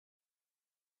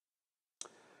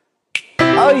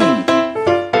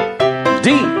Aye.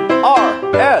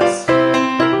 D.R.S.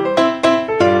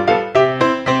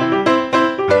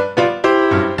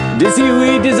 The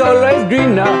seaweed is always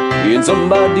greener in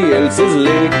somebody else's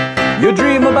lake. You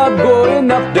dream about going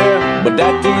up there, but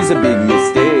that is a big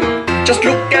mistake. Just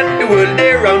look at the world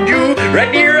around you,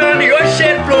 right here on the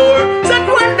ocean floor. Such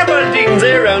wonderful things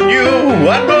around you.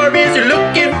 What more is you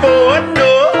looking for?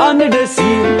 No. Under the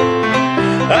sea,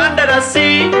 Under the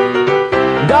sea,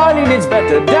 darling, it's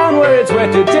better down where it's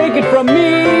wetter. Take it from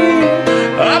me.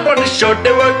 up on the shore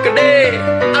they work a day,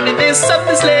 and in this sun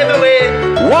they slave away.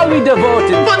 While we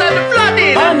devoted But I'm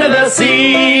flooded under the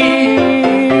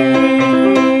sea.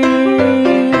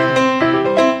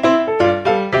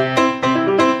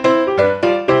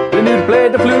 Play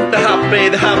the flute, The hop play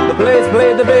the hop, the bass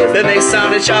play the bass, then they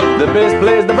sounded sharp. the bass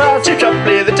plays the brass, Chip chop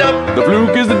play the top. the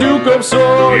fluke is the Duke of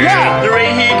Soul. Yeah! The ray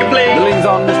he can play, The ling's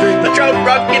on the string, the trout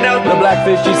rocking out, the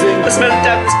blackfish he the sings, smelt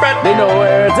at the spread, they know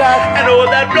where it's at. and all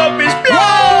that blobfish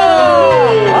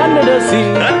blow. Under the sea,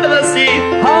 Under the sea,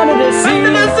 under the sea,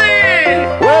 under the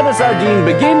sea. where the sardine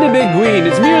begin to be green.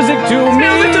 It's music to me.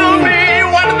 Music to me,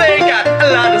 what do they got? A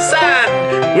lot of sand.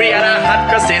 We had a hot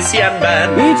crustacean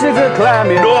band. Each little clam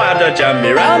No other jam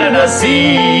here under the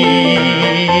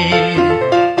sea.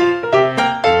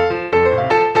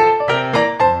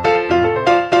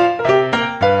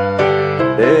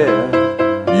 There,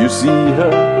 you see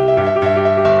her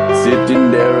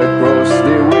sitting there across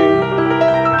the way.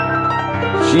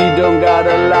 She don't got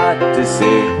a lot to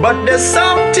say, But there's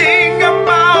something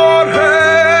about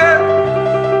her,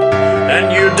 and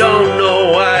you don't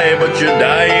know why, but you're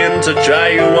dying to try.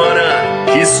 You wanna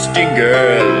kiss the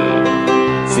girl.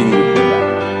 sing with me now.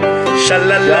 Sha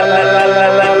la la la la la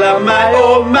la la, my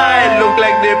oh my. Look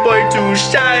like the boy too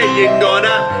shy. You're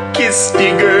gonna kiss the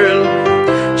girl.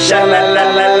 Sha la la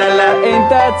la la la. Ain't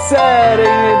that sad,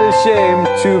 ain't it a shame?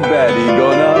 Too bad he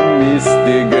gonna miss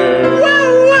the girl.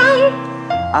 Wow, wow.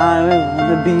 I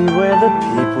wanna be where the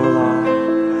people are.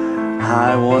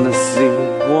 I wanna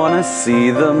see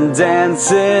them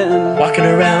dancing. Walking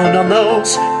around on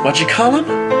those, what you call them?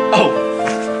 Oh,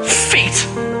 feet.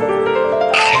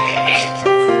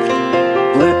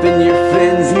 Flipping your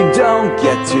fins, you don't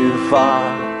get too far.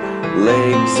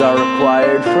 Legs are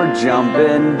required for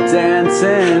jumping,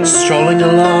 dancing. Strolling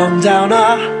along down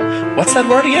what's that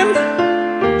word again?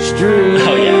 Street.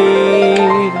 Oh,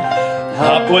 yeah.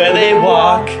 Up where they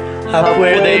walk, up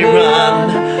where they run,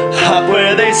 up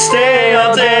where they stay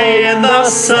all day in the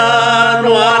sun,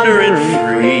 wandering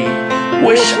free.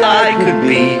 Wish I could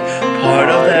be part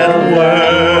of that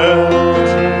world.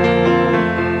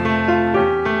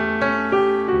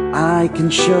 I can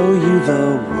show you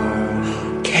the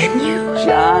world. Can you?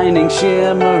 Shining,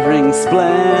 shimmering,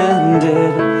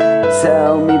 splendid.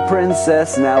 Tell me,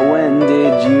 princess, now when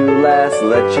did you last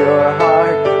let your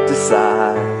heart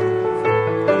decide?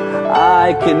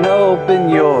 I can open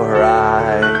your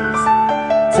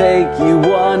eyes, take you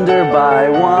wonder by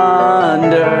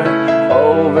wonder,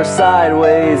 over,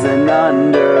 sideways, and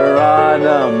under, on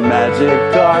a magic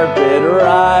carpet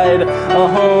ride. A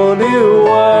whole new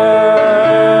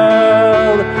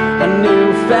world, a new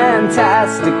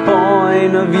fantastic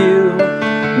point of view.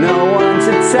 No one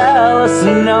to tell us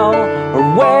no, or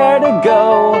where to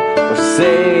go, or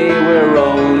say we're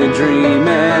only dreaming. A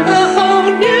whole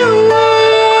new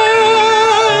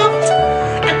world,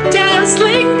 a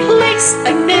dazzling place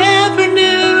I never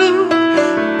knew.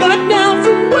 But now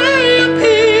from way up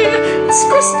here, it's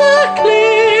crystal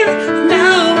clear.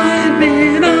 Now I'm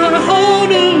in a whole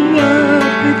new world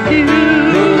with you.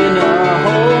 In a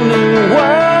whole new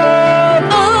world,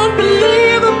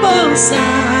 Unbelievable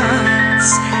sights,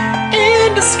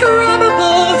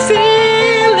 indescribable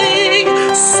feeling,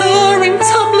 soaring,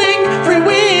 tumbling,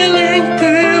 freewheeling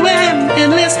through an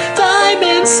endless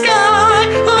diamond sky.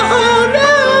 A whole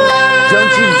new world.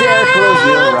 don't you dare close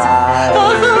your eyes.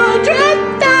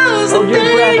 100,000 Hold your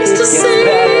breath, things it to gets see.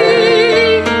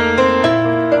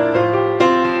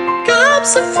 Come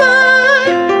so far.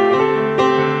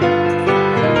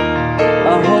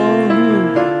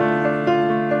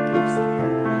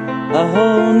 A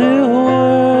whole new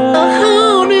world. A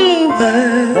whole new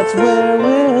world. That's where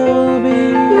we'll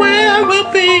be. Where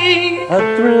we'll be. A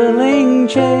thrilling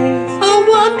chase. A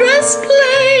wondrous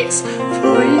place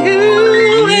for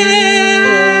you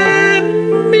and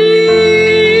me.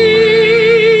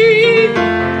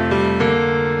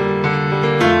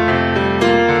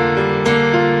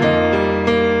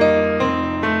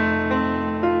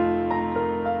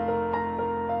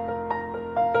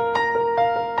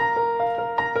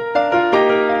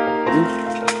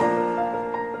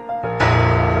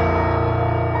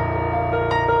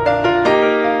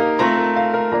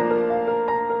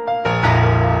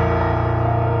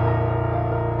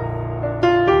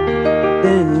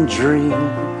 dream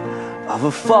of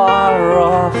a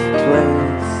far-off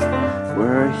place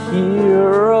where a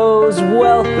hero's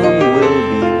welcome will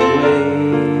be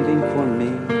waiting for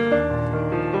me,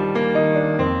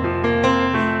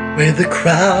 where the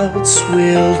crowds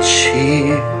will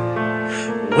cheer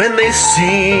when they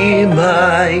see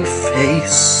my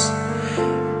face,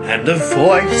 and a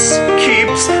voice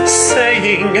keeps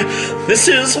saying, this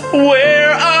is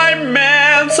where I'm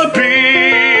meant to be.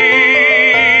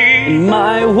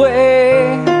 My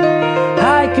way,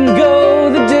 I can go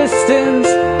the distance,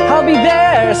 I'll be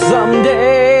there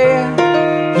someday,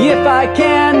 if I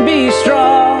can be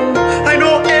strong. I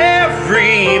know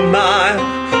every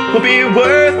mile will be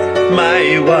worth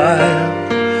my while.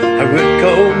 I would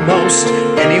go most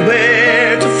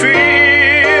anywhere to free